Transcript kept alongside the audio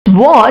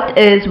What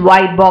is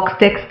white box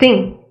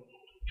testing?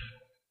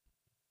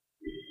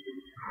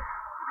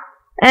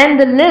 And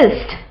the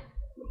list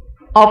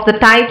of the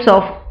types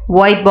of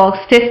white box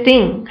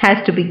testing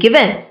has to be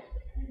given.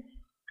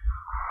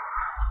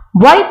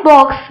 White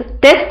box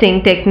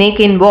testing technique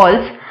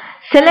involves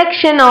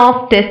selection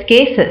of test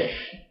cases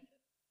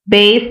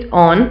based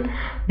on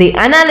the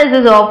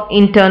analysis of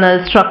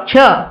internal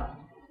structure.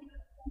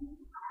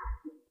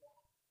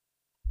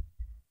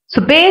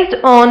 So based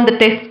on the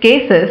test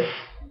cases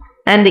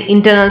and the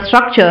internal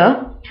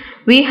structure,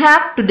 we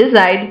have to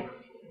decide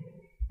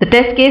the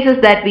test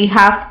cases that we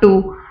have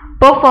to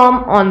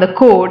perform on the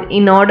code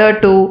in order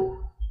to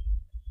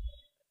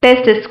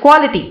test its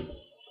quality.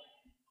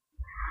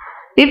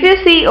 If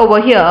you see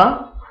over here,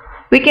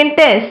 we can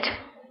test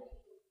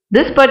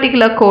this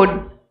particular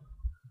code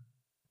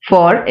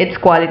for its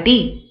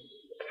quality.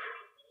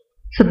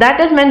 So that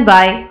is meant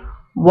by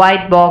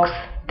white box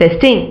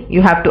testing.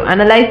 You have to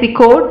analyze the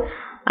code,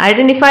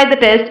 identify the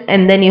test,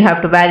 and then you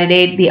have to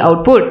validate the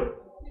output.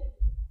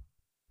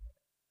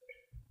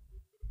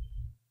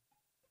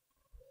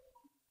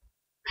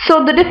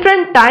 So the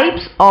different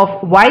types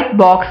of white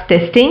box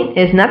testing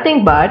is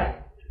nothing but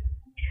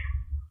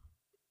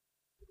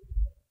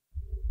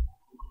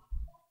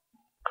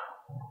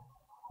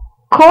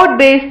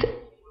code-based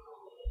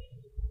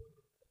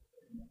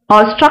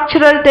or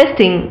structural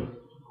testing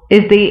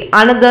is the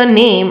another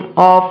name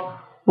of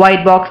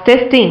white box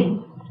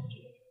testing.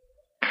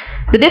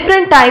 The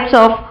different types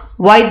of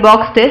white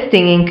box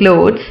testing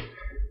includes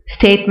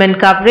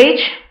statement coverage,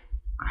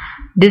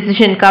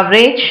 decision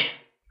coverage,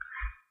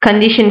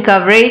 condition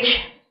coverage,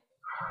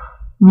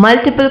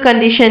 multiple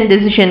condition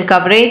decision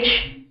coverage.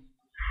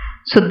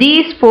 So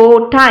these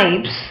four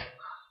types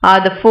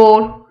are the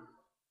four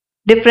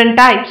different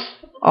types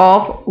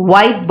of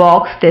white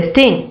box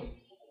testing.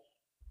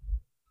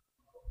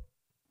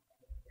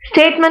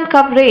 Statement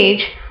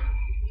coverage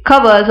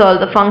covers all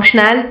the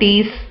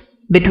functionalities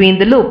between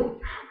the loop,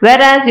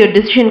 whereas your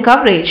decision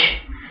coverage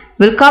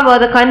will cover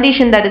the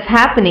condition that is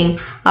happening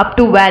up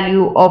to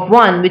value of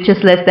 1, which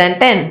is less than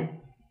 10.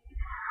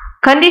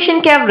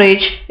 Condition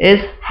coverage is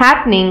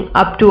happening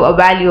up to a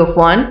value of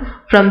 1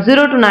 from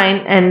 0 to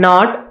 9 and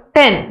not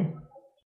 10.